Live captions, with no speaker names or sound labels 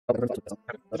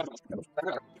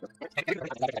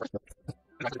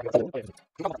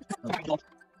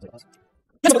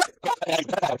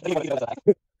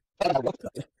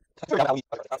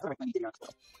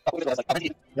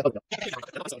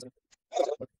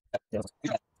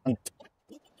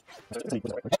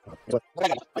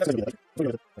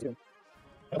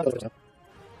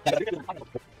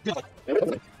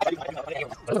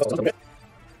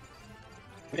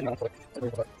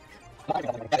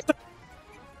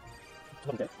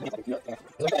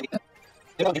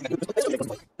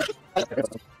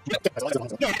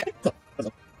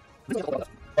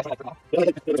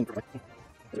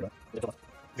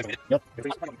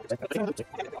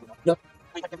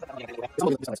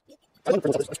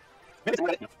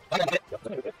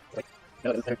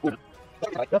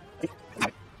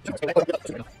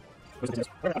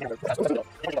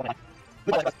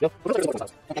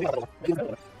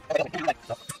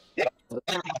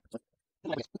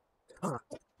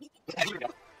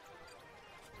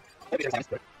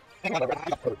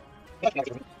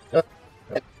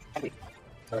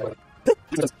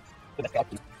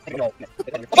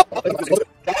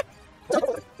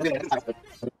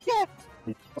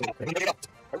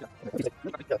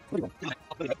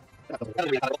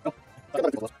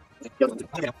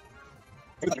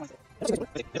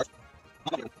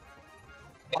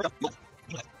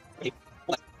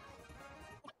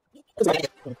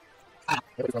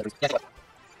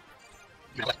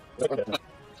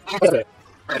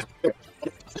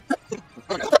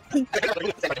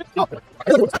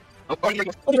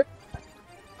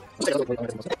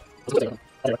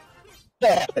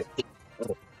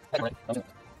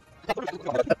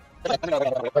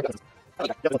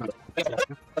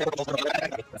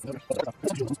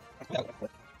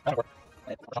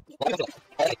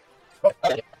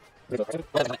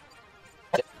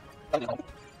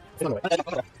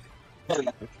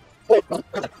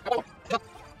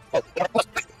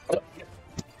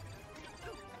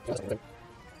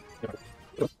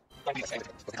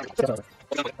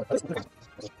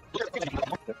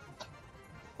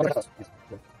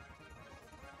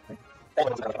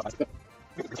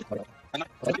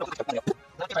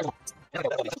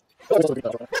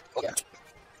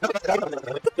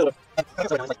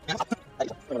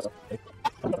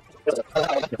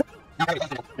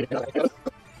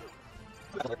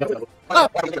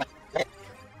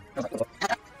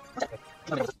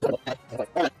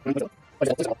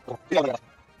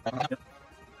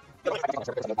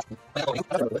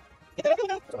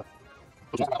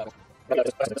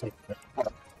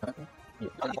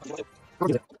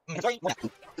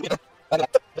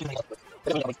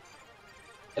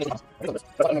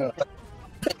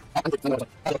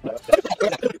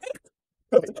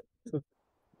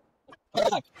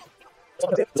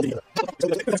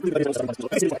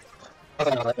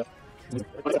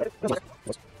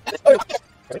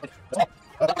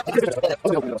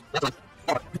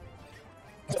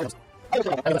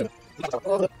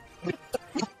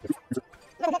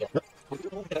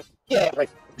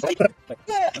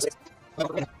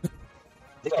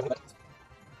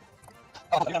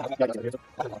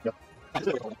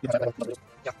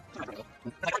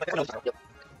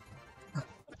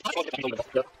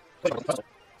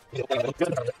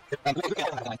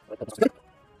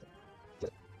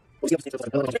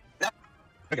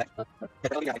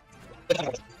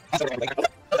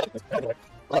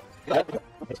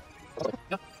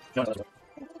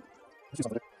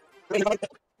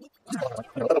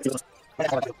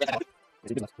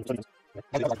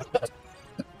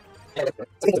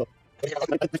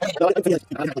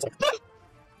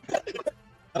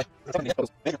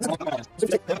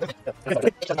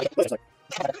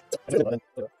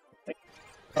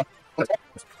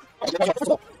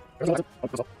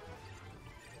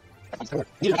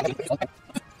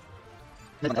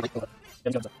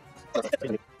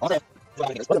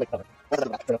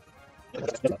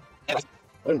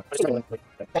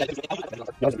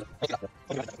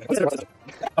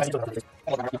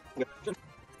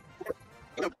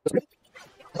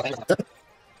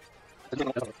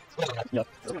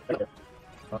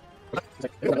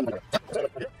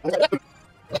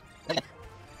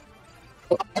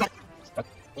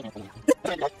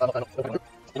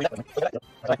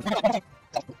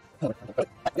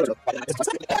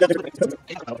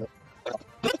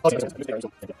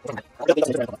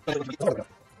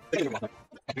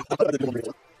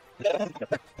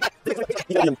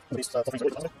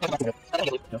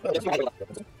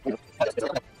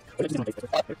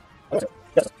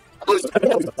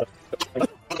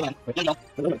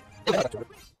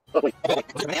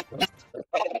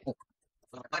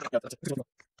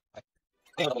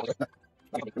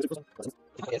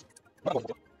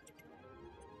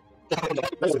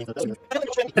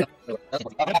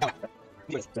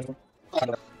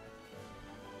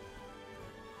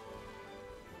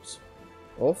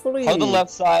Hopefully. On the left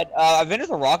side. I think there's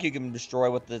a rock you can destroy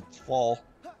with the fall.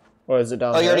 Or is it down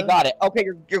Oh, there? you already got it. Okay,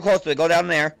 you're close to it. Go down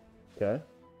there. Okay.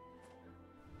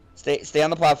 Stay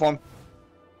on the platform.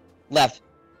 Left.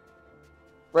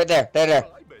 Right there. There.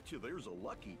 I bet you there's a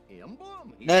lucky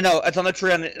emblem. No, it's on the tree.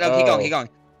 No, keep going.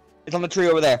 It's on the tree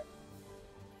over there.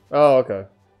 Oh, okay.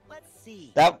 Let's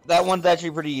see. That one's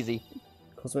actually pretty easy.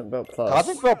 Cosmic Belt Plus.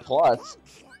 Cosmic Belt Plus.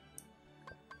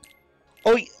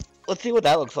 Oh, let's see what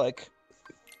that looks like.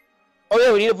 Oh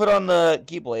yeah, we need to put on the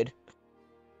Keyblade.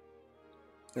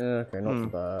 Yeah, okay, not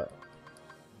for that.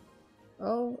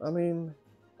 Oh, I mean.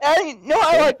 I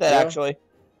like that actually.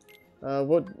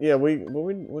 What? Yeah,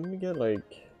 wouldn't we get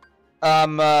like?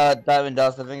 Diamond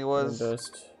Dust, I think it was. Diamond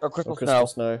Dust. Or Crystal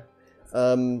Snow.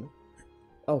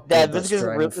 Oh. Yeah, God, this is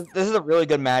a really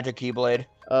good Magic Keyblade.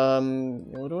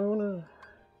 What do I wanna?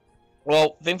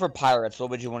 Well, thing for pirates, what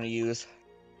would you want to use?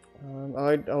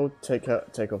 I'll take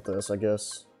off this, I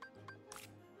guess.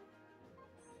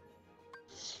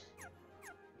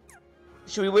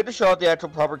 Should we wait to show out the actual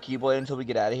proper Keyblade until we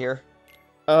get out of here?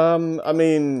 I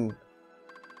mean.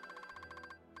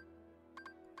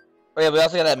 Oh yeah, we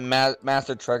also got that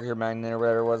Master Treasure Magnet or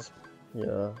whatever it was.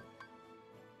 Yeah.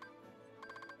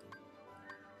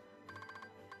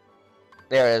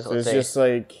 There it is. So it's just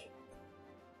like.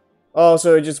 Oh,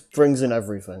 so it just brings in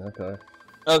everything. Okay.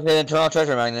 Okay, then turn on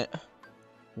Treasure Magnet.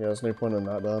 Yeah, there's no point in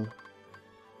that then.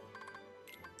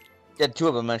 Yeah, two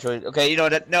of them actually. Okay, you know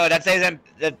that? No, that saves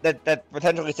that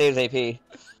potentially saves AP.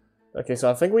 Okay, so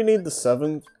I think we need the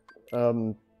 7th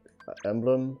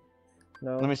emblem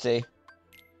now. Let me see.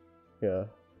 Yeah.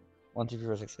 1, 2, 3,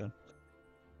 4, 6, 7.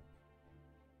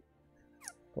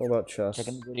 What about chest?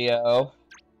 Checking the video.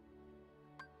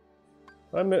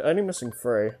 I'm only missing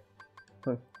 3.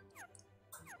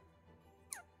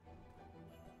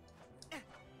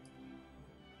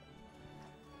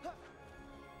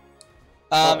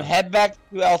 Head back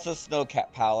to Elsa's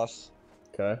Snowcat Palace.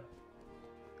 Okay.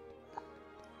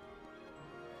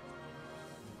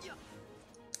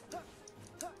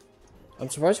 I'm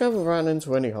surprised you haven't ran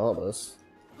into any Heartless.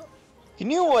 Can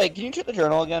you check the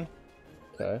journal again?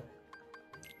 Okay.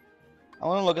 I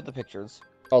want to look at the pictures.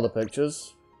 Oh, the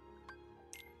pictures?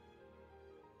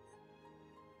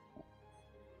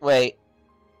 Wait.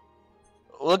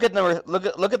 Look at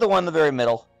the one in the very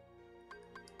middle.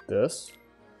 This?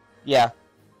 Yeah.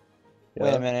 Yeah.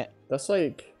 Wait a minute. That's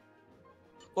like...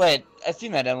 Wait, I've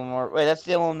seen that emblem. Wait, that's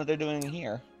the emblem that they're doing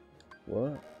here.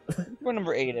 What? Where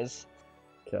number 8 is.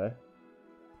 Okay.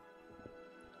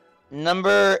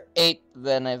 Number 8,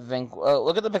 then, I think.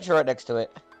 Look at the picture right next to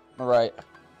it. Right.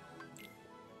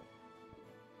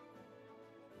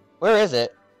 Where is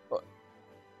it?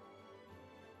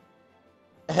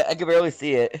 I can barely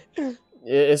see it.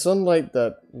 It's on, like,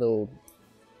 that little...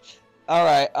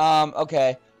 Alright,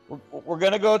 okay. We're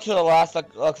gonna go to the last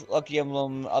lucky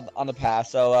emblem on the path,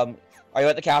 so, are you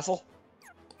at the castle?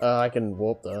 I can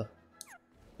warp there.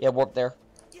 Yeah, warp there.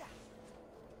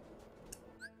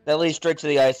 That leads straight to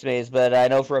the ice maze, but I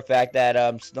know for a fact that,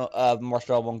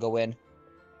 Marcel won't go in.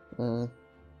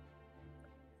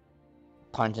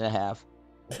 Punch and a half.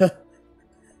 I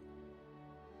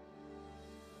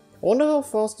wonder how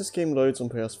fast this game loads on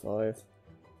PS5.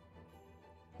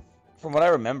 From what I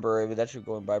remember, it was actually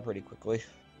going by pretty quickly.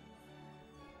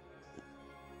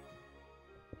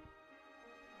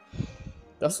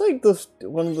 That's like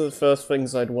one of the first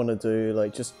things I'd want to do,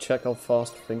 like just check how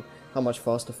much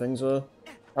faster things are.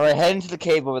 Alright, head into the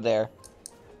cave over there.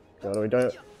 God, we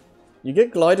don't. You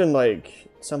get gliding like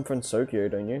San Francisco,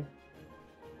 don't you?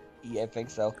 Yeah, I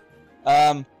think so.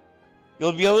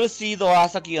 You'll be able to see the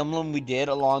last lucky emblem we did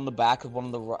along the back of one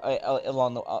of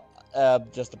the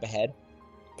just up ahead.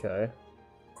 Okay.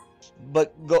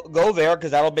 But go there because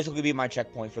that'll basically be my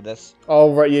checkpoint for this.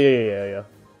 Oh right, yeah.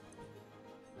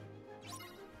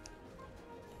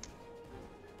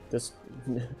 This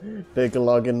big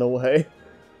lug in the way.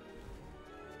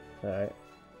 Alright.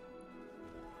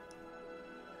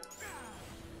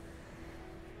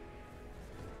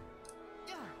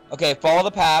 Okay, follow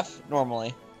the path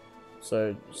normally.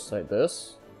 So just like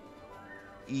this.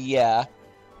 Yeah.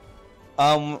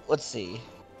 Let's see.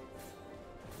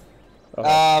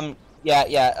 Okay.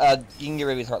 Yeah. You can get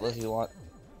Raby's Heartless if you want.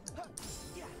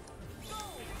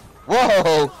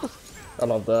 Whoa! I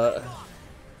love that.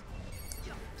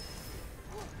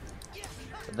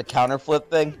 The counter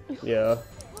flip thing. Yeah.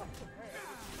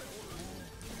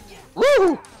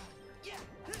 Woo!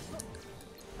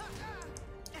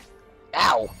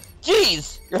 Ow!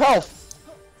 Jeez! Your health!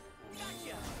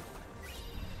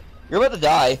 You're about to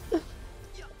die.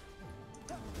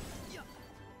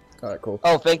 Alright, cool.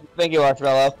 Oh, thank you,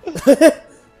 Archibello.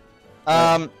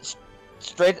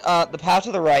 Straight, the path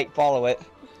to the right, follow it.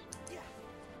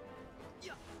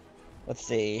 Let's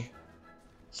see.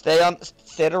 Stay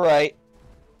to the right.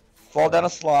 Fall down a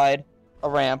slide, a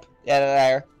ramp. Yeah,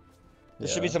 there. There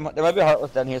should be some. There might be a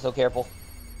Heartless down here, so careful.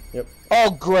 Yep.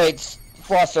 Oh, great!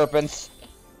 Frost serpents.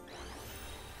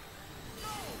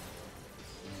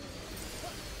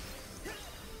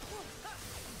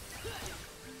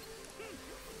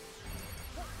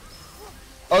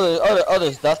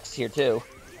 There's dusks here too.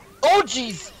 Oh,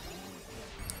 jeez!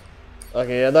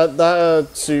 Okay, yeah,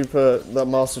 that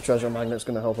Master Treasure Magnet's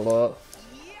gonna help a lot.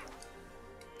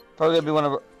 Probably gonna be one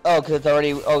of. Oh, cause it's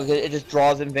already. Oh, cause it just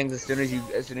draws in things as soon as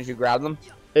you grab them.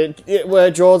 Where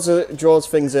it draws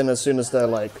things in as soon as they're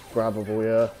like grabbable,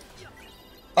 yeah.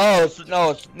 Oh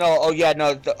no! Oh yeah,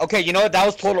 no. Okay, you know what? That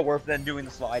was total worth then doing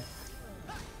the slide.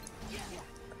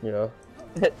 Yeah.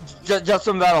 just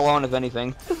from that alone, if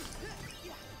anything.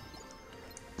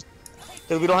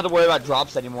 Because we don't have to worry about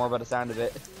drops anymore by the sound of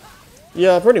it.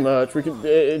 Yeah, pretty much. We can.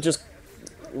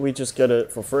 We just get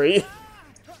it for free.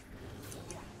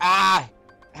 Ah!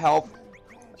 Help.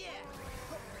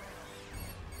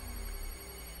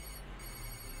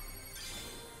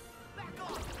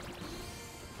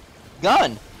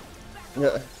 Gun!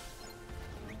 Yeah.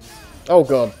 Oh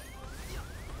god.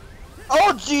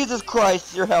 Oh Jesus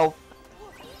Christ, your health.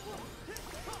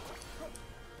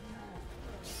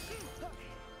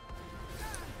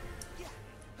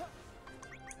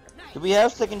 Do we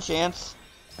have second chance?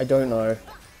 I don't know.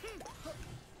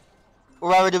 Or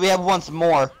rather, do we have once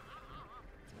more?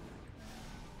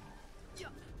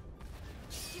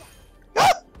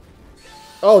 Ah!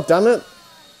 Oh, damn it!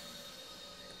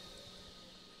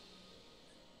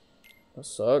 That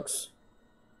sucks.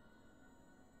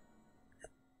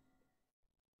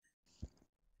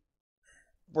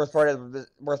 Worst part is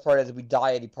if we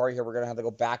die at any part here, we're gonna have to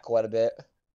go back quite a bit.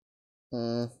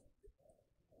 Hmm.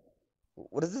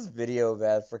 What is this video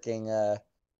that freaking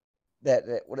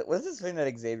what is this thing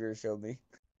that Xavier showed me?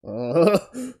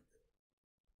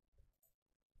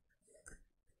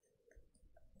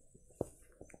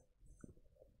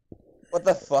 What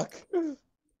the fuck?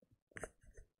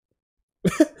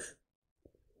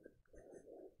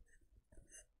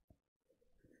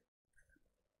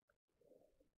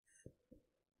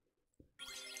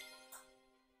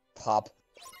 Pop.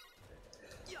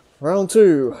 Round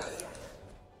 2.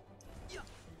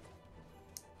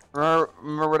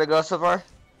 Remember where to go so far?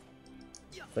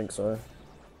 Think so.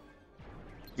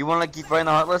 You want to keep fighting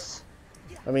the Heartless?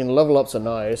 I mean, level ups are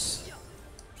nice.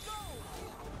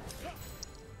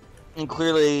 And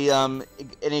clearly,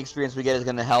 any experience we get is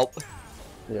gonna help.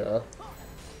 Yeah.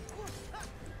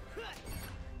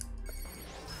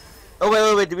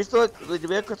 Oh wait! Do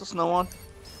we have Crystal Snow on?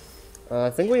 I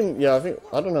think we. Yeah,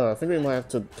 I don't know. I think we might have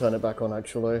to turn it back on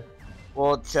actually.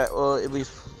 Well, check. Well, at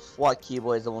least SWAT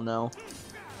Keyblades that will know.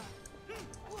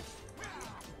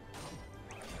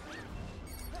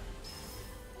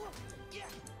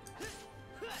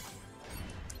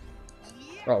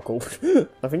 Oh, cool.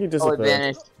 I think he Oh, disappeared. it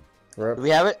vanished. Rip. Do we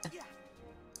have it?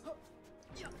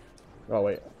 Oh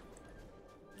wait.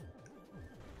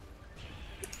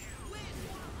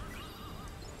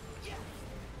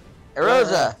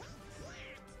 Erosa!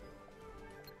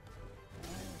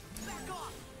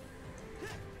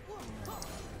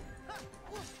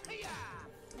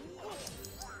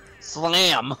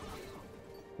 Slam!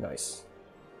 Nice.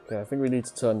 Okay, I think we need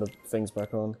to turn the things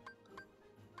back on.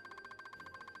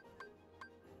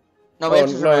 No, Oh,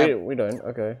 we no, we don't.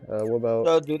 Okay. What about?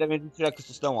 So, dude, that means we should have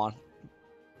Crystal Snow on.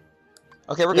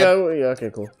 Okay, we're Yeah, good. yeah.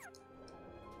 Okay, cool.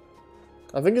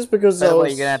 I think it's because By that the way,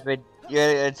 was. you're gonna have to. You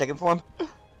got a second form?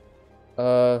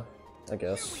 I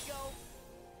guess.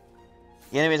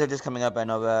 The enemies are just coming up. I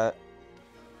know that.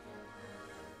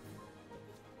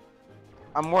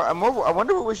 I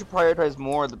wonder what we should prioritize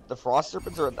more: the Frost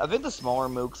Serpents or I think the smaller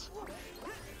mooks.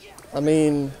 I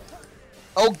mean.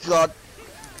 Oh god.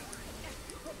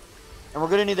 And we're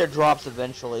gonna need their drops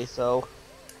eventually, so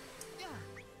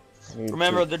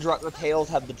remember the tails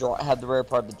have the rare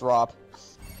part of the drop.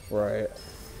 Right.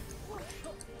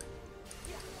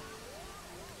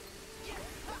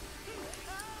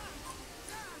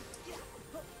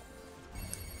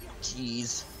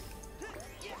 Jeez.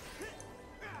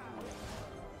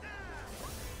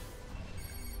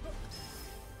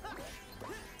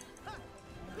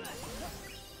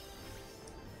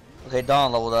 Okay,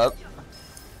 Dawn leveled up.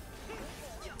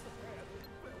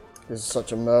 This is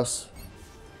such a mess.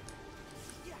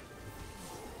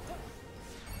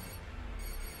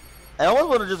 I almost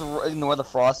want to just ignore the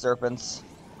frost serpents.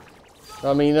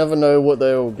 I mean, you never know what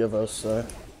they will give us, so...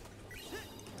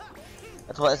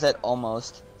 That's why I said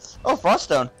almost. Oh,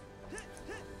 Froststone!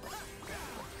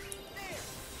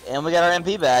 And we got our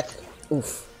MP back.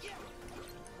 Oof.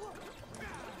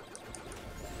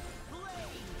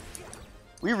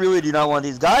 We really do not want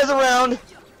these guys around!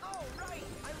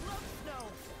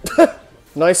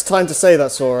 Nice time to say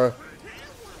that, Sora.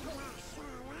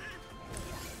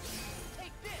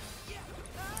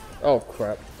 Oh,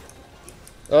 crap.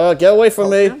 Get away from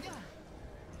me! Did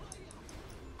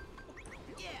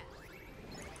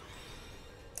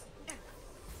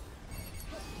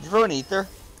you throw an ether?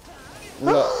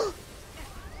 No.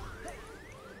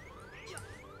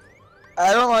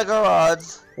 I don't like our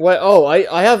odds. Wait, oh,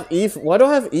 I have Why do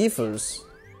I have ethers?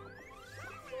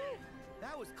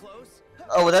 That was close.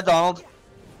 Oh, was that Donald?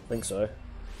 I think so.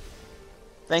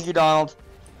 Thank you, Donald.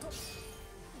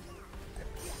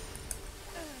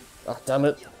 Ah, damn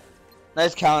it.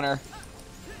 Nice counter.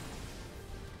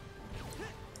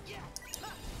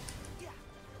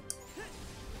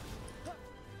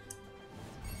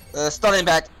 Stun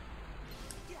impact.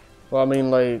 Well, I mean,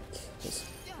 like...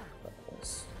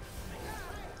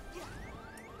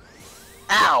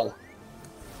 Ow!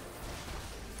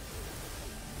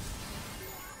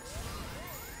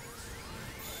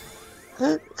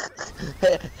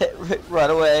 Run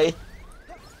away.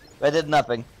 I did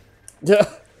nothing. Yeah.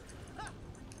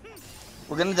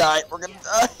 We're gonna die. We're gonna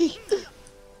die.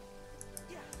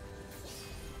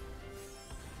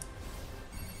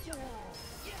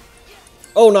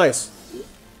 Oh, nice.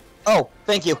 Oh,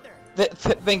 thank you.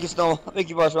 Thank you, Snow. Thank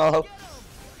you, Marshmallow.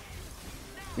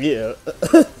 Yeah.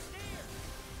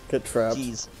 Get trapped.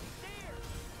 Jeez.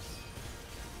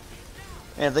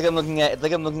 Man, it's like I'm looking at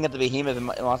the behemoth in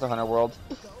Monster Hunter World.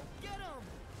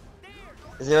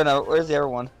 Is there another? Where's the other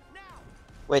one?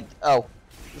 Wait. Oh,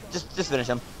 just finish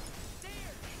him.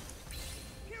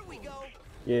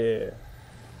 Yeah.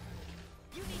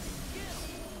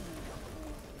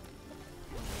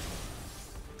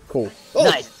 Cool. Oh!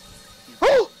 Nice.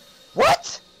 Oh,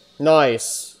 what?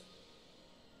 Nice.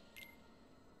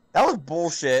 That was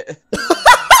bullshit.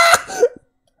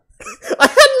 I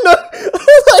had no...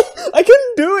 I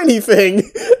couldn't do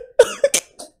anything!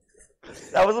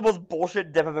 That was the most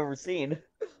bullshit death I've ever seen.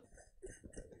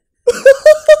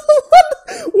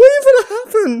 What even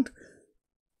happened?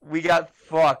 We got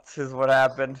fucked, is what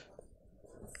happened.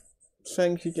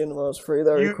 Thank you, Ginmas, for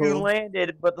very You cool.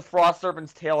 landed, but the frost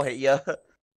serpent's tail hit you.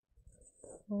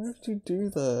 Why did you do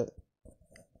that?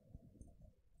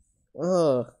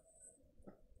 Ugh.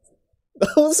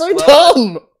 That was so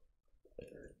dumb!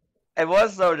 It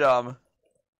was so dumb.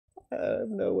 I have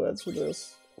no words for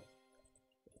this.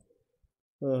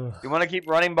 Ugh. You want to keep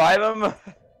running by them?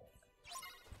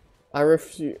 I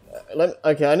refuse.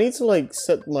 Okay, I need to like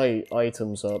set my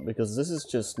items up because this is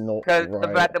just not Because right. the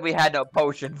fact that we had no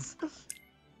potions.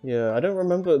 Yeah, I don't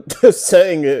remember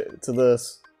setting it to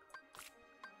this.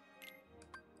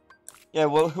 Yeah,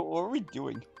 what were we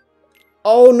doing?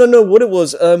 Oh no, what it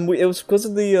was? It was because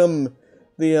of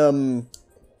the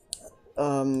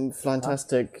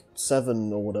Fantastic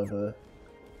 7 or whatever.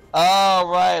 Oh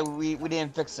right, we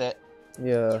didn't fix it.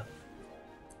 Yeah.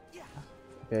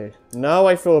 Okay, now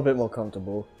I feel a bit more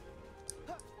comfortable.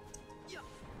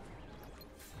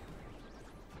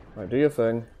 Alright, do your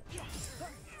thing.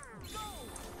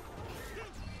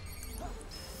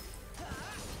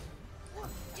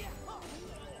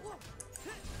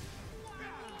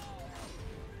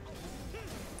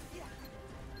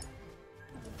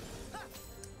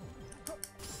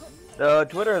 So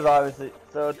Twitter's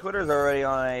already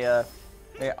on a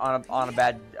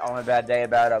bad day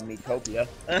about Miitopia.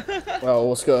 Well,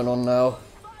 what's going on now?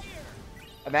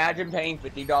 Imagine paying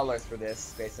 $50 for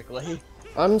this, basically.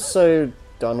 I'm so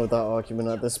done with that argument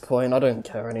at this point. I don't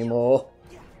care anymore.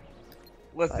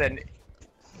 Listen,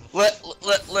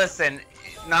 listen.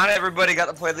 Not everybody got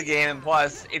to play the game, and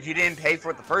plus, if you didn't pay for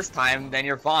it the first time, then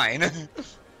you're fine.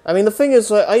 I mean, the thing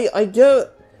is, like,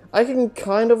 I can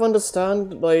kind of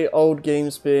understand, like, old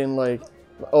games being, like,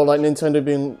 or, like, Nintendo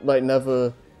being, like,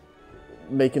 never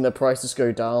making their prices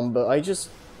go down, but I just,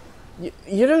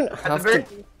 you don't have to...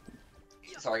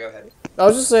 Sorry, go ahead. I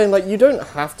was just saying, like, you don't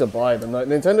have to buy them. Like,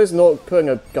 Nintendo's not putting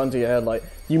a gun to your head, like,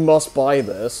 you must buy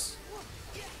this.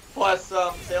 Plus,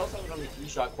 sales come on the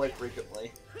eShop quite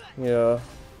frequently. Yeah.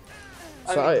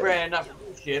 I So mean, granted, not for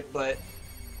shit, but...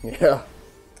 Yeah.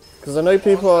 Because I know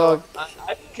people are...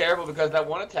 I'm careful because that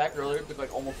one attack earlier took,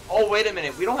 like, almost... Oh, wait a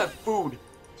minute, we don't have food!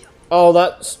 Oh,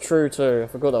 that's true, too. I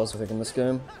forgot that was a thing in this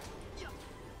game.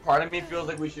 Part of me feels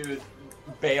like we should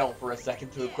bail for a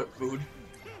second to equip food.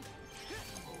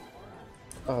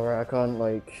 Alright, I can't,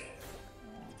 like...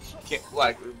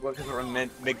 Like, because we're in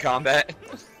mid-combat?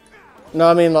 No,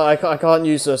 I mean, like, I can't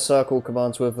use the circle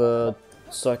commands with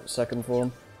second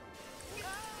form.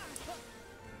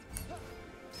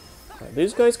 Right,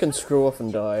 these guys can screw off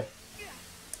and die.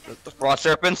 The Frost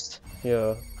Serpents?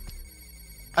 Yeah.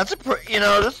 I'm surprised, you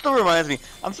know, this still reminds me.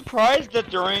 I'm surprised that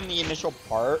during the initial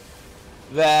part,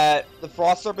 that the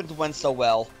Frost Serpents went so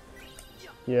well.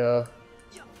 Yeah.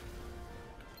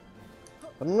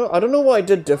 I don't know what I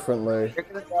did differently. You're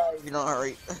gonna die if you don't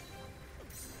hurry.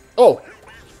 Oh!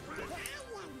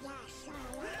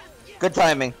 Good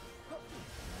timing.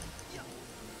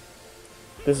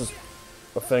 This is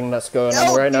a thing that's going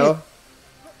on right now.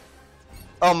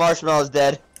 Oh, Marshmallow's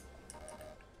dead.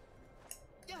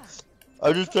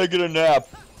 I'm just taking a nap.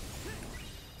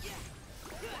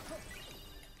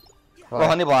 Oh,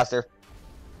 Honey Blaster.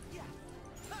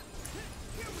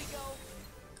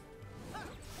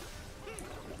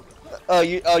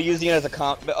 Using it as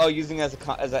a using it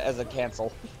as a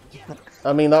cancel.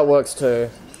 I mean, that works too.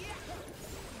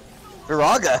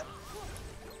 Viraga.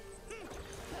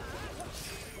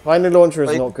 Lightning Launcher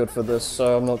is not good for this,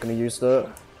 so I'm not going to use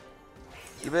that.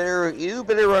 You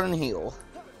better run and heal.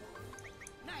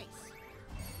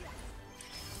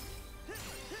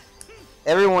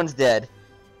 Everyone's dead.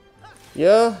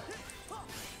 Yeah?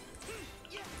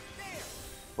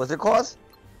 What's it cause?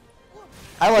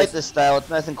 I like this style, it's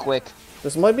nice and quick.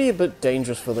 This might be a bit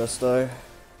dangerous for this, though.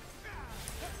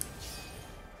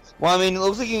 Well, I mean, it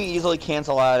looks like you can easily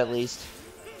cancel out at least.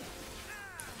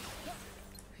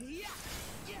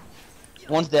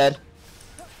 One's dead.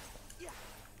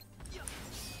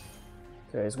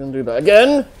 Okay, he's gonna do that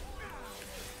again!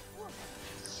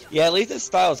 Yeah, at least this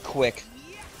style is quick.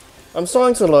 I'm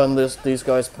starting to learn these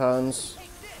guys' pans.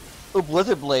 Ooh,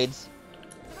 Blizzard Blades.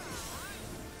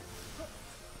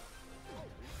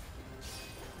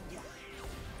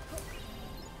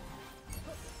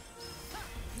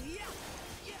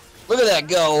 Look at that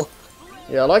go!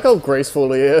 Yeah, I like how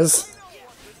graceful he is.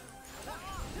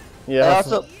 Yeah,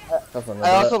 I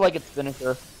also like its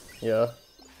finisher. Yeah.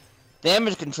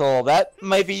 Damage control, that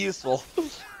might be useful.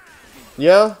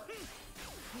 Yeah?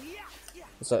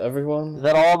 Is that everyone? Is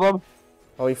that all of them?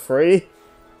 Are we free?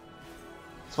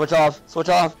 Switch off, switch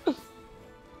off.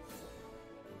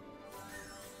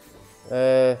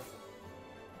 Go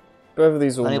over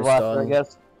these Honey almost Blaster, done. I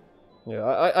guess.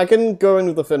 Yeah, I can go in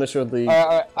with the finisher of the...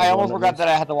 I almost forgot that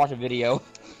I had to watch a video.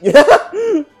 Yeah!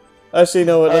 Actually,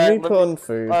 no, let me Alright, put on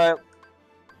food.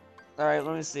 Alright,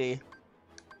 let me see.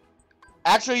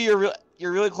 Actually, you're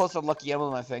really close to Lucky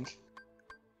Emblem, I think.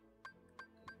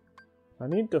 I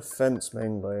need defense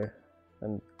mainly.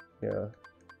 And, yeah.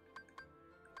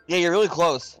 Yeah, you're really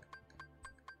close.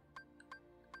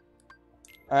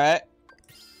 Alright.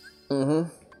 Mm-hmm.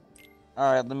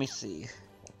 Alright, let me see.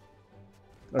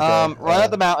 Okay, run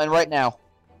up the mountain right now.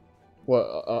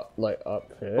 What, like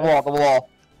up here? The wall, the wall.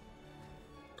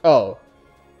 Oh.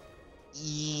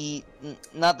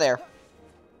 Not there.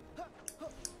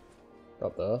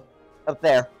 Up there? Up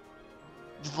there.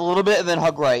 Just a little bit and then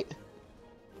hug right.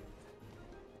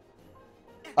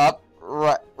 Up,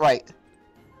 right.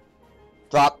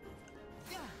 Drop.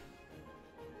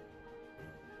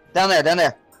 Down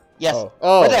there. Yes.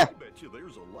 Oh. Right there. Bet you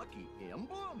there's a lucky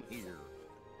emblem here.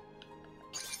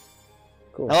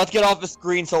 Cool. Now let's get off the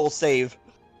screen so we'll save.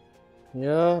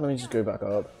 Yeah, let me just go back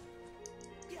up.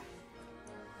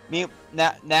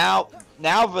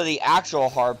 Now for the actual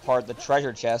hard part, the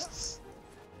treasure chests.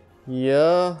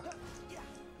 Yeah.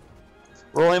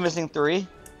 We're only missing 3.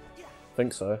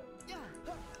 Think so.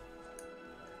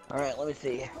 Alright, let me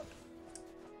see.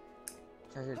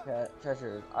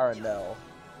 Treasure, Arendelle.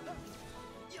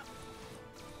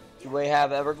 Do we have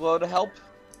Everglow to help?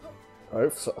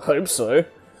 Hope so.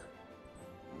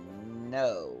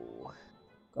 No.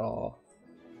 Oh.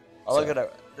 Oh, look at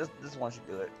it. This one should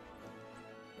do it.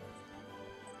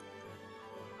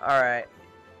 Alright.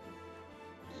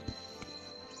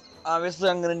 Obviously,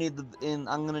 I'm gonna need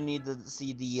to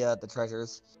see the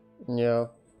treasures. Yeah.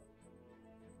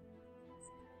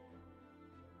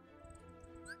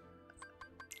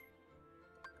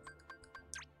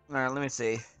 Alright, let me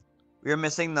see. We are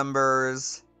missing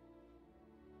numbers.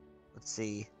 Let's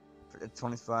see.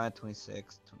 25,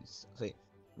 26, 26, wait,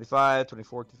 25,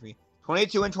 24, 23,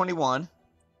 22, and 21.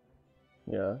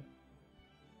 Yeah.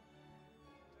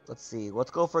 Let's see. Let's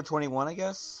go for 21, I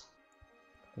guess.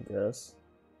 I guess.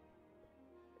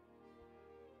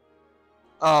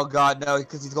 Oh god, no,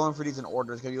 because he's going for these in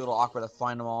order. It's gonna be a little awkward to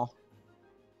find them all.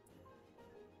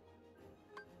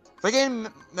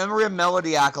 Freaking memory and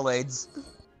melody accolades.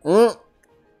 Mm.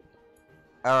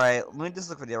 Alright, let me just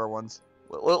look for the other ones.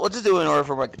 We'll just do it in order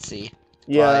from what I can see.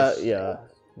 Yeah, 5, yeah.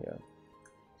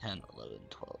 10, 11,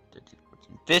 12, 13,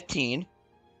 14, 15.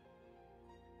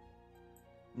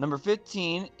 Number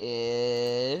 15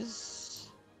 is...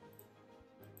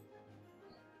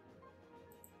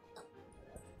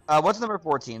 what's number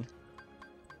 14?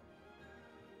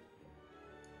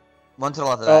 One to the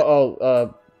left of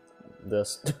that.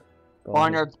 This.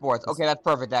 Barnyard Sports. Okay, that's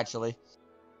perfect, actually.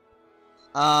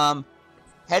 Head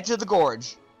to the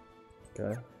Gorge.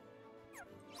 Okay.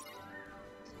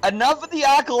 Enough of the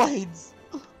accolades!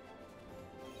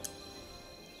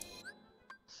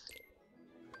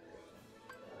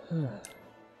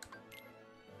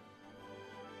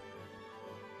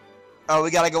 Oh, we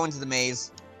gotta go into the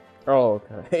maze. Oh,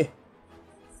 okay.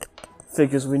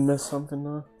 Figures we missed something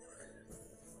though.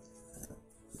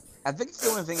 I think it's the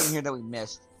only thing in here that we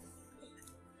missed.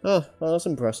 Oh, well, that's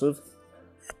impressive.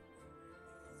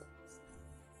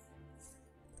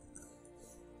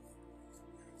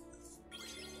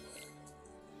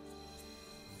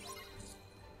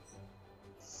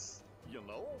 You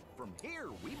know, from here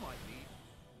we might need.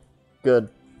 Good.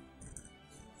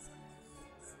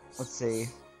 Let's see.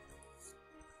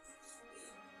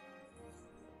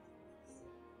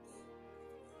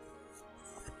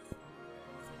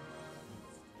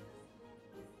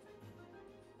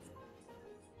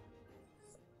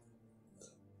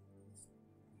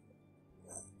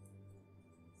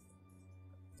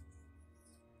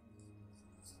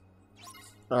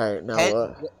 Alright, now Head,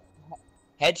 what?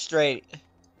 head straight.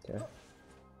 Okay.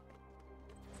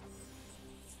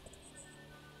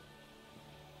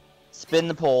 Spin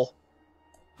the pole.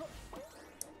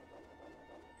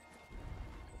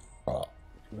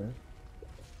 Okay.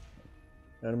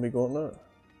 Enemy gauntlet.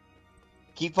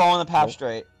 Keep following the path Nope.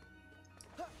 straight.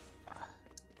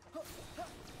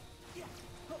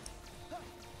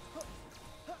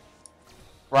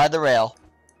 Ride the rail.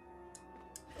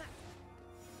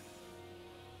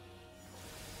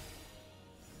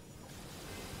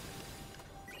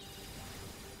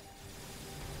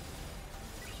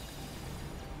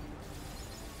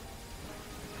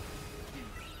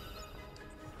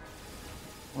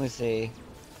 Let me see.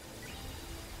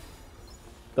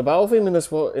 The battle theme in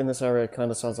this area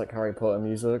kind of sounds like Harry Potter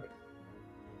music.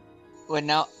 Wait,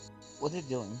 now, what's it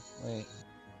doing?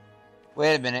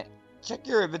 Wait a minute. Check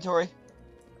your inventory.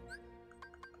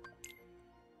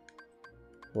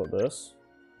 What, this?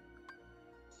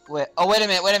 Wait, oh, wait a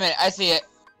minute, I see it.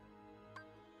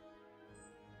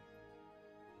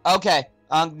 Okay,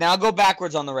 now go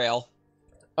backwards on the rail.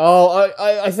 Oh,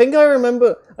 I think I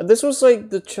remember. This was like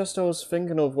the chest I was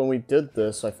thinking of when we did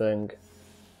this, I think.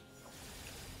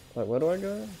 Like, where do I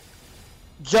go?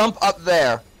 Jump up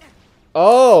there.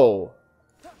 Oh!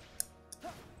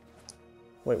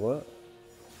 Wait, what?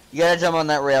 You gotta jump on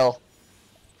that rail.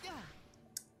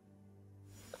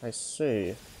 I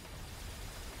see.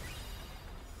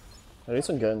 At least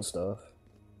I'm getting stuff.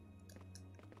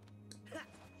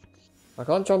 I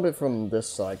can't jump it from this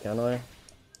side, can I?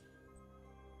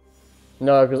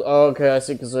 No, because oh, okay, I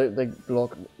see. Because they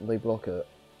block it.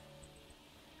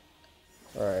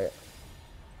 All right.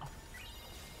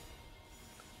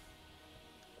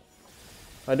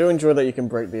 I do enjoy that you can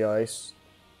break the ice.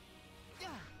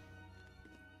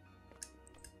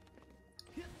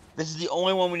 This is the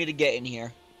only one we need to get in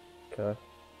here. Okay.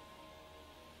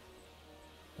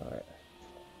 All right.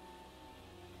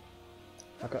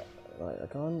 I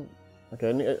can't.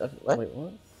 Okay. What? Wait,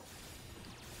 what?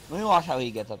 Let me watch how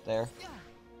he gets up there.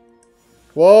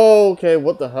 Whoa. Okay.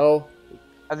 What the hell?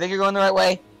 I think you're going the right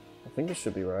way. I think it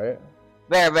should be right.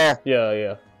 There. Yeah.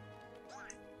 Yeah.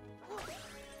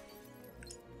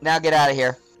 Now get out of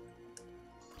here.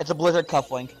 It's a blizzard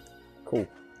cufflink. Cool.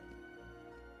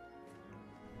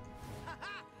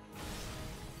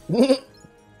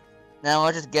 Now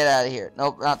let's just get out of here.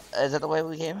 Nope, not. Is that the way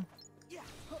we came?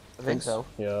 I think so.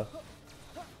 Yeah.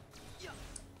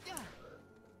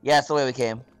 Yeah, it's the way we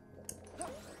came.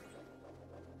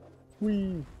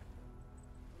 Whee.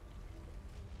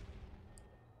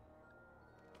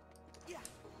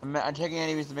 I'm checking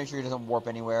enemies to make sure he doesn't warp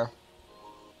anywhere.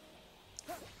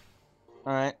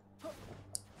 Alright.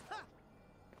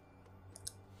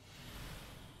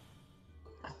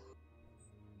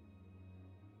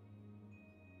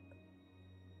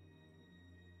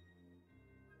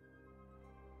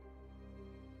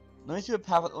 Let me see what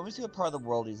part of the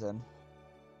world he's in.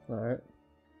 Alright.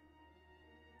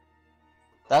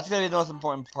 That's gonna be the most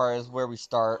important part, is where we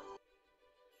start.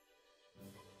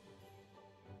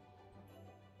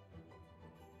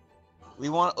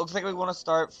 Looks like we want to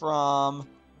start from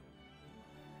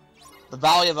the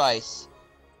Valley of Ice.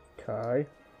 Okay.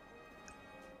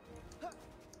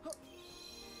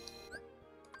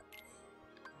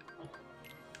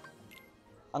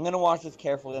 I'm gonna watch this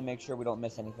carefully to make sure we don't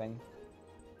miss anything.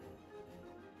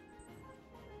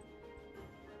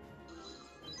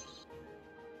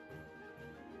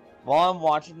 While I'm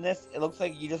watching this, it looks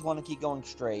like you just want to keep going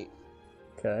straight.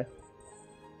 Okay.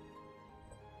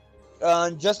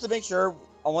 Just to make sure,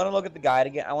 I want to look at the guide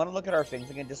again. I want to look at our things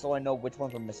again, just so I know which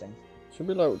ones we're missing. Should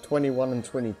be like 21 and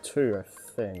 22,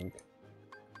 I think.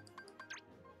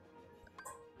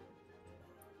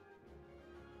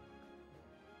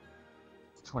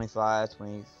 It's 25,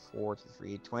 24,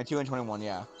 23, 22, and 21,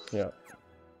 yeah. Yeah.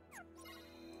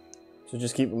 So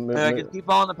just keep moving. Just keep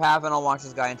following the path, and I'll watch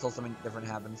this guy until something different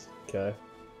happens. Okay.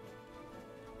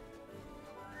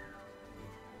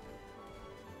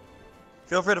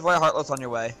 Feel free to fly Heartless on your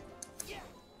way.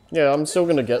 Yeah, I'm still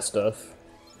gonna get stuff.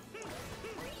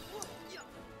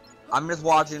 I'm just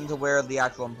watching to where the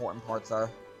actual important parts are.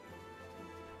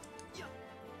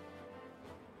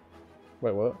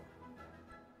 Wait, what?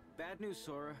 Bad news,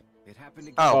 Sora. It happened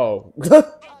again. Oh.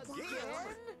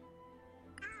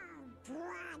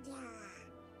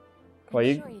 Why I'm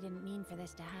you? sure you didn't mean for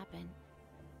this to happen.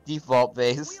 Default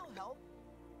base.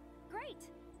 Great.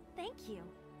 Thank you.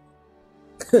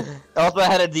 Also, I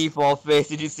had a default face.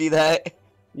 Did you see that?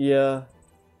 Yeah.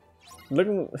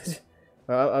 Looking.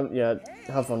 Yeah.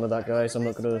 Have fun with that, guys. I'm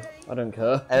not gonna. I don't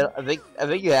care. I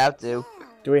think you have to.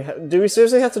 Do we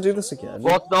seriously have to do this again?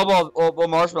 Well, Snowball, well,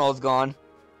 Marshmallow's gone.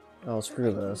 Oh,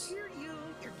 screw this.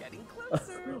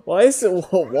 Why is it?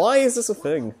 Why is this a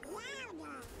thing?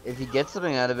 If you get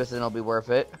something out of it, then it'll be worth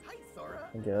it.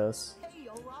 I guess.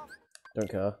 Don't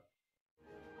care.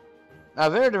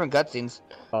 Very different cutscenes.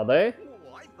 Are they?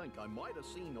 Oh, I think I might have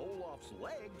seen Olaf's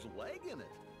leg in it.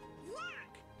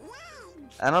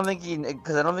 I don't think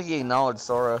he acknowledged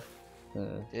Sora.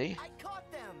 Hmm. Did he? I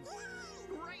caught them.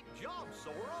 Great job,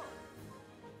 Sora.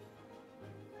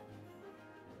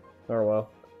 Oh well.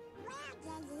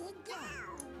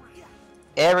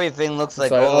 Everything looks like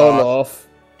So Olaf. Olaf.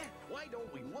 Why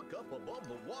don't we look up above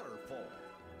the waterfall?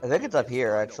 I think it's up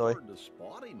here, actually. Hard to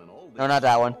spot him in all No, this not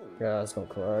that one. snow. Yeah, that's not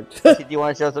correct. Do you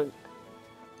want to show some?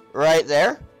 Right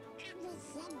there?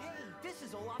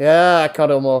 Yeah, I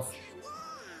cut him off.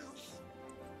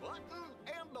 Button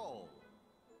and all.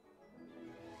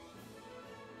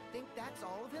 Think that's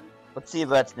all of him? Let's see if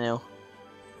that's new. Well,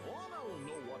 I don't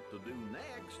know what to do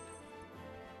next.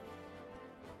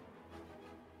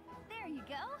 There you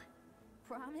go.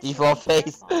 Promise. Default you'll be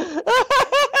face. careful.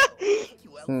 Thank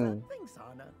you, Elsa. Hmm. Thanks,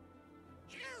 Anna.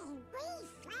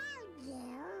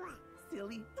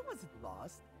 Silly, it wasn't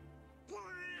lost.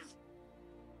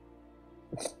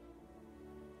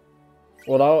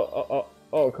 Well,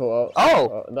 oh, cool.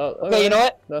 Oh! Okay, you know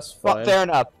what? That's Well, fine. fair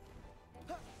enough.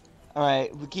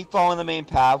 Alright, we keep following the main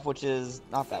path, which is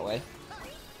not that way.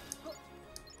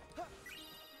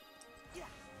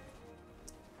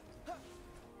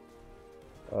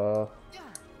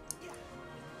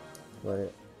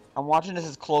 Right. I'm watching this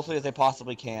as closely as I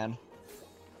possibly can.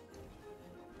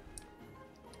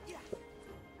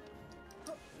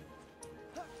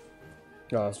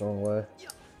 No, that's the wrong way.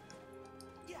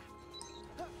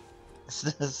 This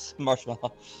is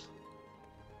Marshmallow.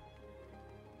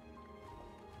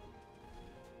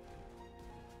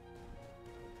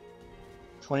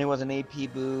 $20 was an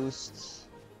AP boost.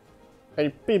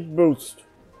 AP boost.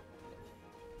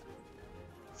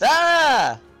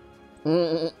 Sarah!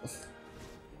 Mm.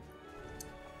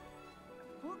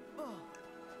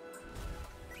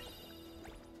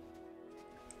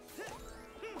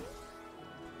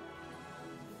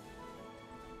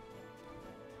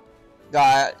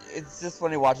 God, it's just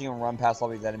funny watching him run past all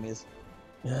these enemies.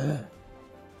 I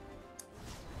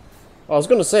was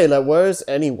gonna say, like, where's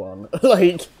anyone?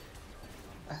 Like,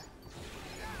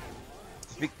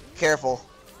 Just be careful.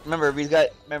 Remember, these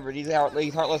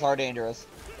Heartless are dangerous.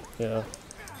 yeah.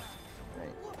 Right.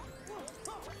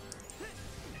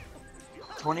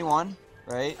 21,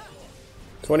 right?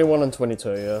 21 and 22,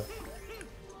 yeah.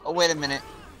 Oh, wait a minute.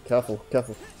 Careful,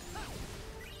 careful.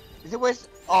 Is it waste?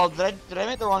 Oh, did I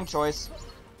make the wrong choice?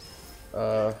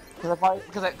 Because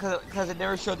it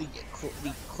never showed the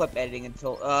clip editing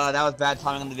until that was bad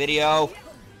timing on the video.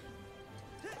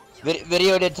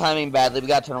 Video did timing badly. We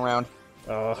got to turn around.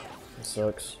 It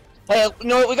sucks. Hey, you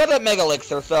know what? We got that Mega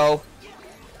Elixir, so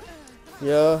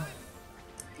Yeah.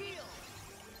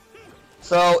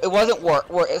 it wasn't worth.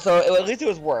 So at least it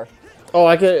was worth. Oh,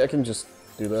 I can just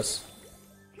do this.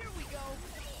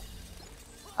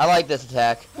 I like this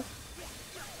attack.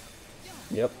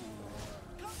 Yep.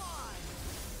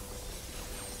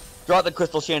 Drop the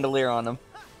crystal chandelier on them.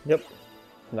 Yep.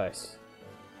 Nice.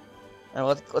 And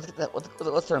let's get that.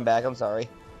 Let's turn back. I'm sorry.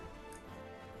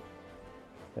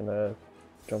 And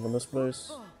jump on this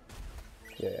place?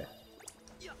 Yeah.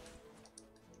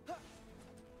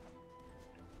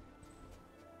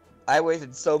 I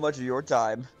wasted so much of your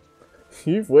time.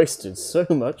 You've wasted so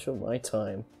much of my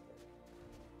time.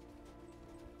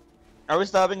 Are we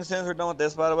stopping as soon as we're done with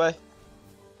this, by the way?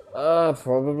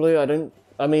 Probably.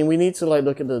 I mean, we need to like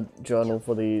look at the journal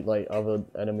for the like other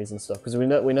enemies and stuff because we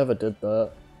never did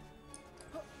that.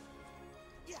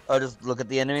 Oh, just look at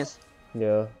the enemies?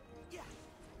 Yeah.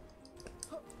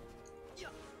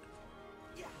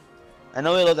 I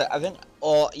know we looked at, I think,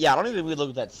 oh, yeah, I don't even think we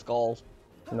looked at that skull.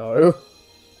 No.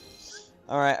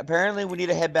 Alright, apparently we need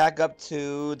to head back up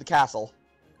to the castle.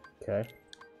 Okay.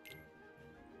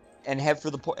 And head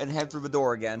through the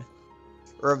door again.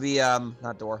 Or the,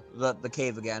 not door, the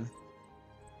cave again.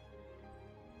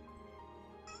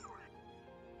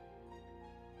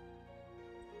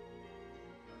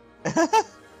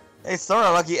 Hey, sorry,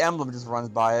 Lucky Emblem just runs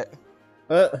by it.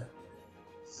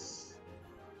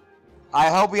 I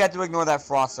hope we have to ignore that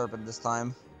frost serpent this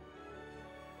time.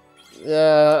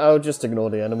 Yeah, I'll just ignore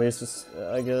the enemies, just,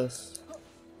 I guess.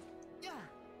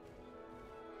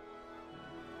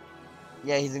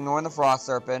 Yeah, he's ignoring the frost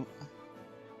serpent.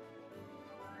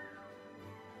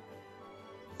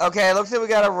 Okay, looks like we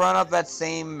gotta run up that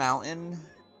same mountain.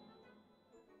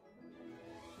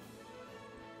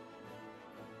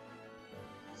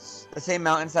 The same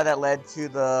mountainside that led to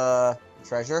the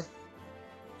treasure.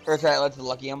 Or sorry, that led to the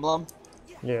Lucky Emblem.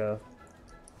 Yeah.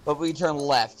 But we turn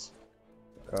left.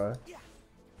 Okay.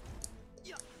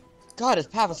 God, this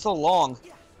path is so long.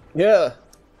 Yeah.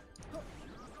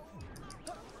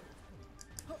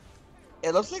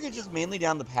 It looks like it's just mainly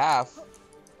down the path.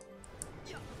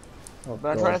 Oh,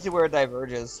 But I'm God. trying to see where it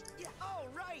diverges. Oh,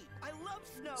 right. I love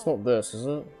snow. It's not this, is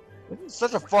it? It's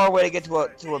such a far way to get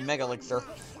to a Mega Elixir.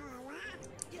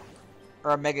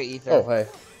 Or a Mega Ether. Oh, hey.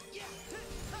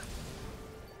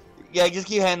 Yeah, just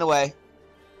keep heading the way.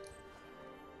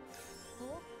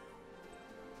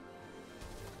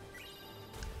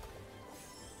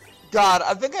 God,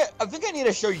 I think I need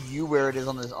to show you where it is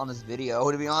on this video,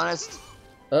 to be honest.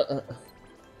 Uh-uh.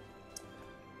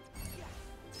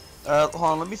 Hold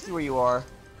on, let me see where you are.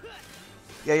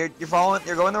 Yeah, you're following,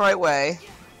 you're going the right way.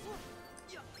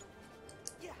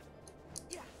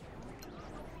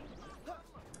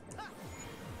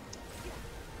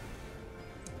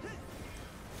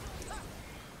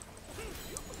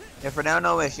 Yeah, for now,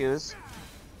 no issues.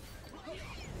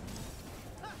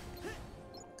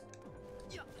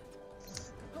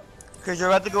 Because you're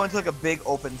about to go into like a big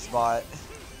open spot.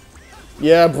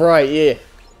 Yeah, bright, yeah.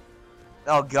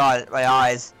 Oh god, my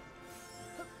eyes.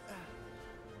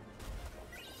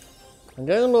 I'm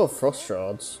getting a lot of frost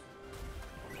shards.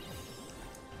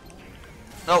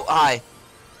 Oh, hi.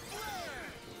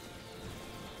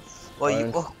 Well,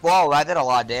 you, Fine. whoa, that did a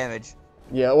lot of damage.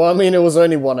 Yeah, well, I mean, it was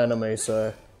only one enemy,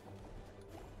 so...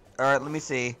 Alright, let me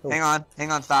see. Oh.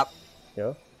 Hang on, stop.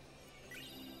 Yeah.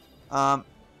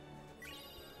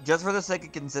 Just for the sake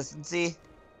of consistency.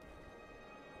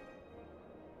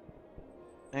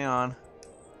 Hang on.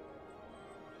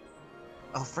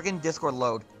 Oh, freaking Discord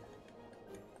load.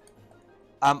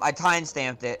 I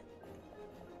time-stamped it.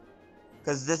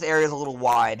 Because this area is a little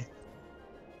wide.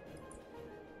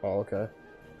 Oh, okay.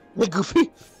 Hey,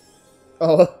 Goofy!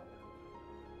 Oh.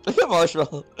 Look at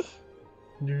Marshmallow.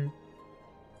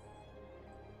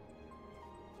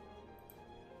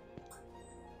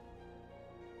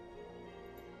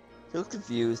 He looks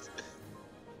confused.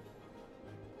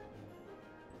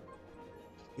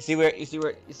 You see where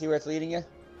it's leading you?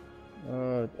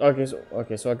 Okay,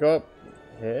 so I go up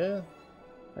here,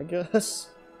 I guess.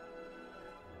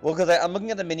 Well, because I'm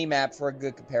looking at the mini map for a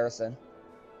good comparison.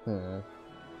 Hmm.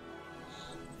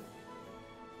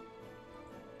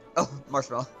 Oh,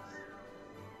 Marshmallow.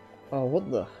 Oh,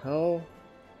 what the hell?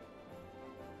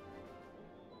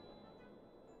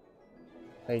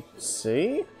 I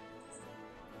see?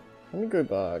 Let me go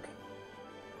back.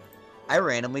 I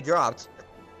randomly dropped.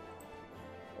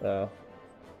 Oh.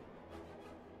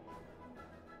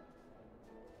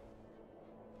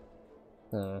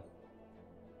 Hmm.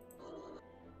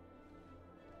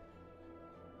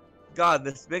 God,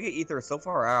 this Mega Ether is so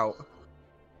far out.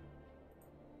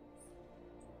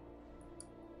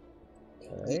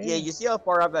 Okay. Yeah, you see how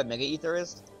far out that Mega Ether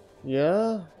is?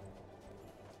 Yeah.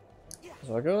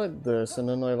 So I go like this, and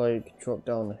then I like drop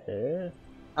down here,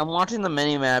 I'm watching the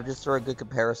mini map just for a good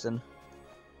comparison.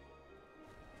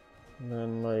 and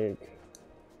then like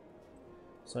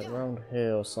it's like around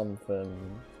here or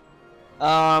something.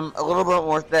 A little bit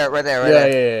more there, right there, right Yeah,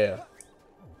 there. yeah.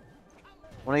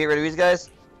 Wanna get rid of these guys?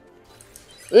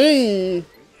 Hey!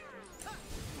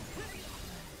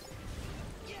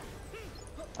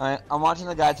 Alright, I'm watching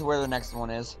the guide to where the next one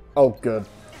is. Oh, good.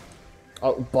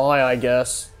 Oh, bye, I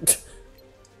guess.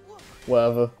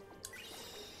 Whatever.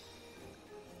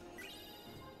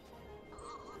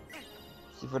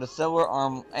 See, for the silver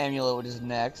arm amulet, which is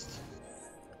next.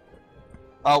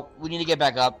 Oh, we need to get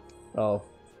back up. Oh,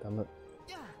 damn it.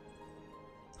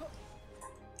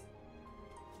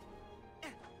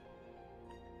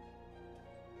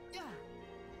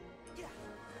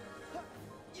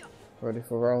 Ready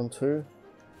for round 2?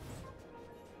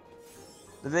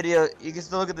 The video, you can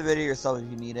still look at the video yourself if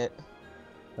you need it.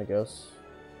 I guess.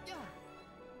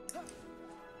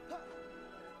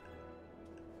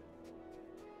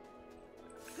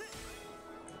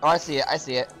 Oh, I see it, I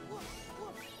see it.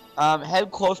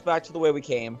 Head close back to the way we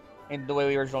came, and the way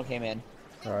we originally came in.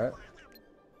 Alright.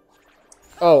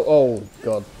 Oh,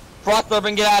 god. Frost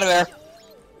Serpent, get out of there!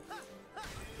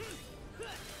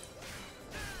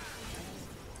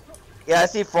 Yeah, I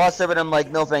see Frost Serpent, I'm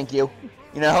like, no thank you.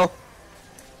 You know?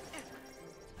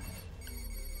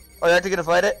 Oh, you're actually gonna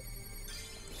fight it?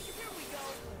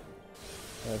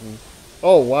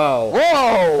 Oh, wow.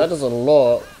 Whoa! That does a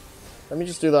lot. Let me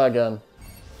just do that again.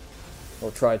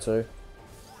 Or try to.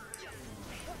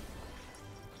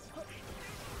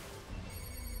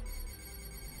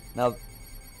 Now,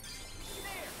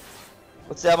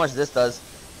 let's see how much this does.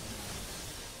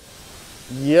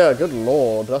 Yeah, good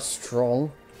lord, that's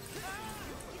strong.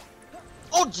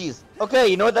 Oh, jeez. Okay,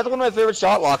 you know what? That's one of my favorite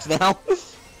shot locks now.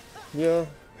 Yeah.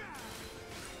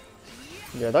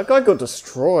 Yeah, that guy got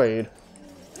destroyed.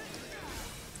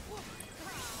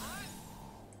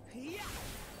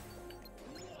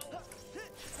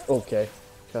 Okay,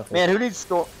 careful. Man, who needs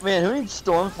storm? Man, who needs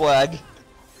storm flag?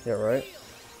 Yeah, right.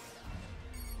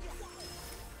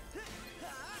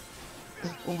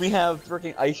 We have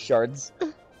freaking ice shards.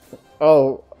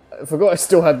 Oh, I forgot I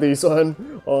still had these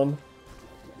on.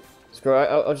 Screw it,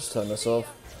 I'll just turn this off.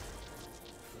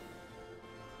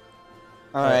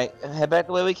 Alright, head back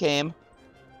the way we came.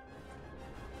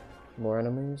 More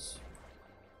enemies.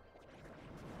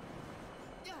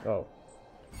 Oh.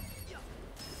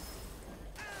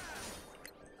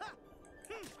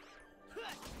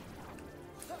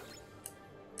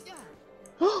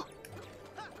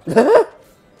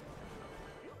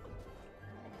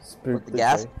 Spook the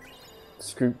gas?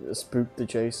 Spook the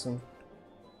Jason.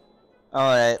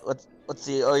 Alright, let's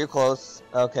see. Oh, you're close.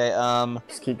 Okay,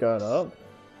 Just keep going up.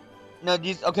 no, do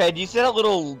you see that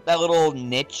little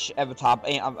niche at the top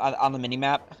on the mini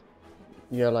map?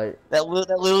 Yeah, like,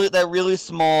 That really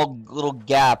small little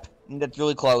gap that's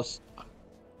really close.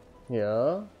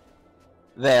 yeah.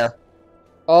 There.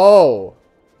 Oh!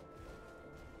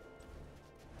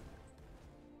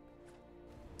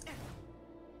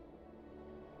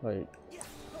 Wait.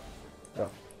 Oh.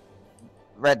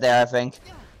 Right there, I think.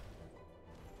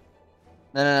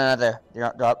 No, not there. You're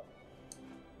not drop.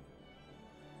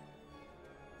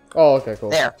 Oh, okay,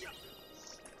 cool. There.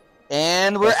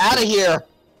 And we're out of here.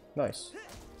 Nice.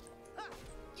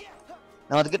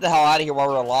 Now let's get the hell out of here while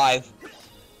we're alive.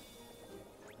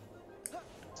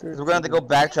 'Cause we're gonna have to go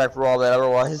backtrack for all that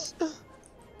otherwise.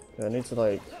 Yeah, I need to,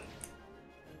 like,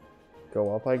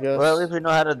 go up, I guess. Well, at least we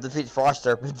know how to defeat Frost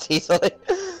Serpents easily.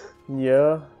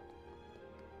 Yeah.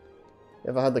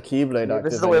 If I had the Keyblade active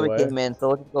This is the way anyway. we came in, so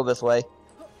let's go this way.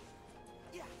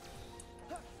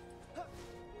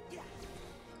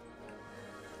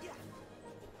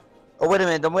 Oh, wait a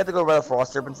minute, don't we have to go by the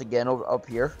Frost Serpents again over up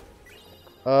here?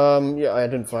 Yeah, I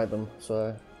didn't fight them,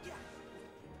 so...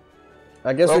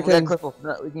 I guess Oh, we can... crystal.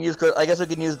 No, we can use. I guess we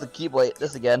can use the Keyblade.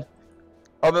 This again.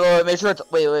 Oh, wait, make sure it's.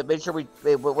 Wait, make sure we.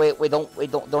 Wait,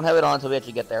 don't have it on until we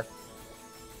actually get there.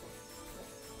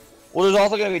 Well, there's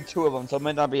also gonna be 2 of them, so it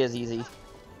might not be as easy.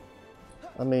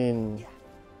 I mean...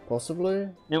 Possibly?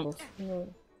 Nope.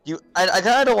 Possibly? I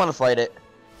kinda don't want to fight it.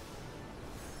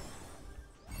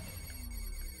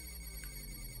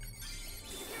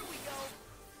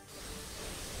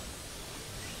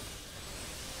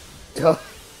 Do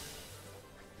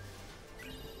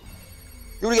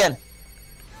it again.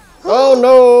 Oh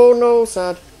no, no,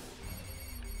 sad.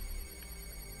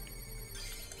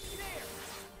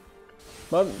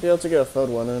 Might be able to get a 3rd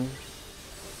one in.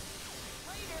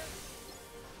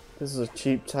 This is a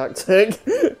cheap tactic.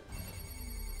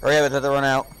 Hurry up, it's have to run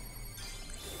out.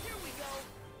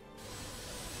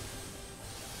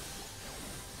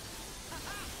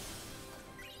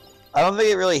 I don't think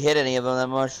it really hit any of them that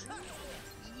much.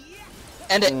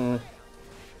 End it. Mm.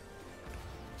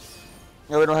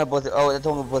 No, we don't have Blizzard. Oh, it's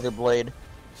only Blizzard Blade.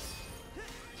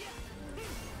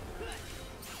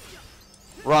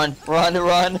 Run, run,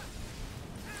 run.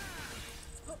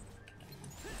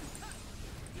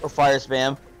 Or fire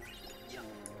spam.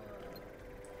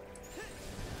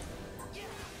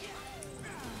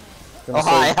 Gonna Oh,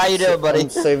 hi. How you doing, buddy? I'm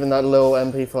saving that little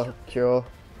MP for cure.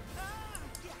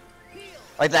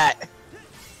 Like that.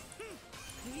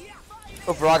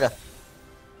 Oh, Faraga.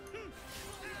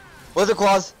 Wizard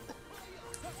Claws.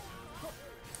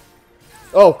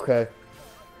 Okay.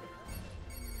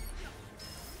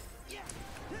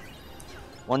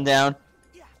 One down.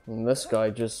 And this guy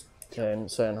just came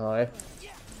saying hi.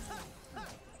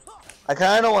 I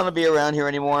kind of don't want to be around here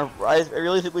anymore. I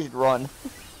really think we should run.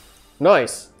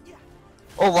 Nice.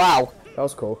 Oh, wow. That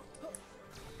was cool.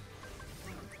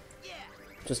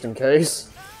 Just in case.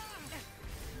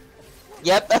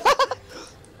 Yep.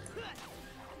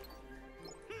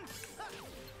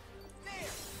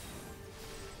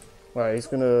 Right, he's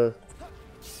gonna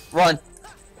Run.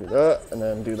 do that, and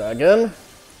then do that again.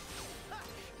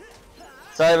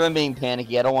 Sorry if I'm being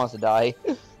panicky. I don't want us to die.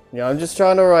 Yeah, I'm just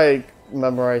trying to, like,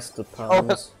 memorize the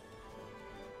patterns.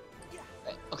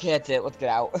 Okay, that's it. Let's get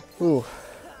out. Ooh.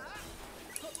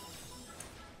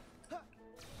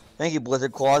 Thank you,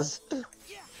 Blizzard Claws.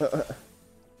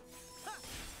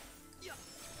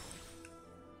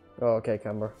 Oh, okay,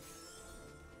 Camber.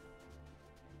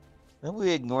 Maybe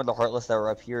we ignored the Heartless that were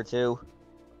up here, too.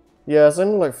 Yeah, it's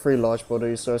only like 3 large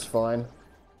bodies, so it's fine.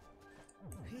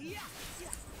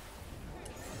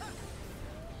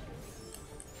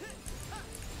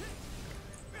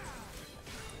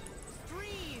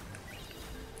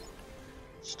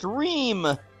 Stream!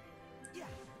 Where's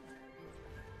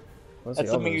That's the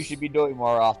something you others? should be doing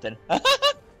more often.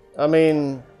 I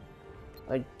mean,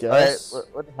 I guess. Alright,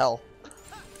 what the hell?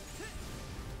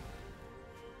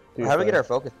 Dude, How do we get our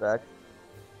focus back?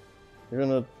 You're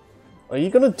gonna. Are you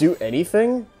gonna do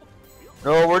anything?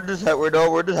 No, we're just having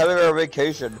our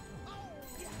vacation.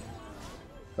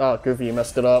 Oh, Goofy, you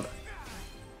messed it up.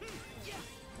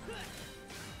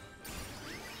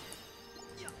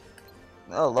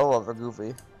 Oh, low up for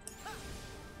Goofy.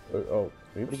 Oh,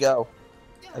 Where'd he oops. go?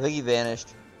 I think he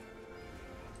vanished.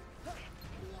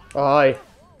 Oh, hi.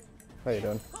 How you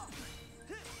doing?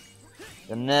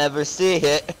 You'll never see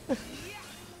it.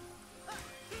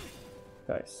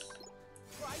 Nice.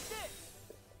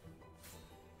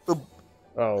 Oop.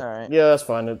 Oh, Alright. yeah, that's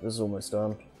fine. It is almost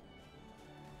done.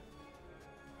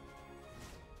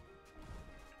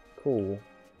 Cool.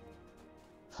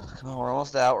 Come on, we're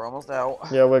almost out. We're almost out.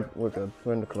 Yeah, we're good.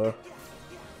 We're in the clear.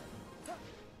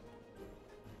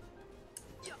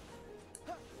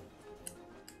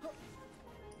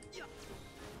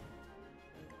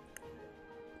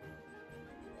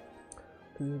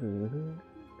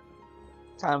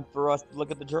 Time for us to look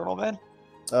at the journal, man.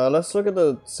 Let's look at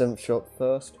the synth shop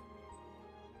first.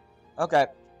 Okay.